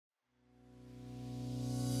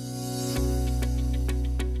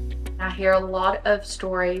hear a lot of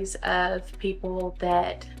stories of people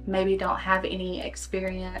that maybe don't have any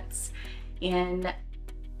experience in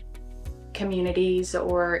communities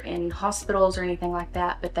or in hospitals or anything like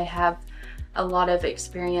that, but they have a lot of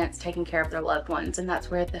experience taking care of their loved ones, and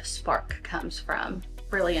that's where the spark comes from.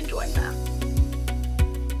 Really enjoying that.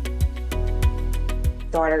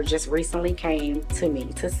 Daughter just recently came to me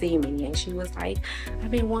to see me, and she was like,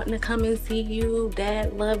 I've been wanting to come and see you.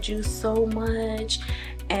 Dad loved you so much.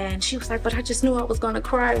 And she was like, but I just knew I was gonna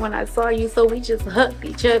cry when I saw you. So we just hugged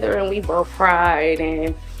each other and we both cried.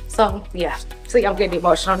 And so, yeah. See, I'm getting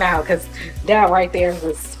emotional now because that right there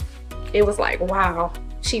it was like, wow,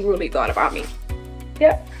 she really thought about me.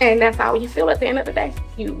 Yep. And that's how you feel at the end of the day.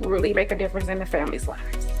 You really make a difference in the family's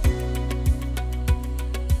lives.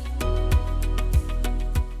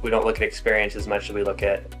 We don't look at experience as much as we look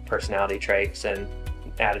at personality traits and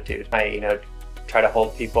attitude. I, try to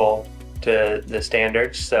hold people to the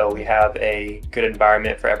standards so we have a good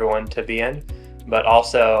environment for everyone to be in. But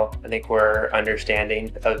also, I think we're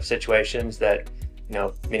understanding of situations that,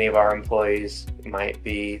 many of our employees might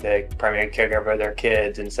be the primary caregiver of their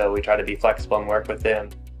kids, and so we try to be flexible and work with them.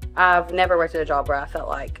 I've never worked at a job where I felt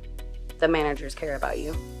like the managers care about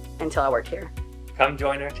you until I worked here. Come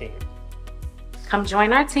join our team. Come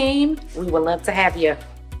join our team. We would love to have you.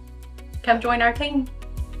 Come join our team.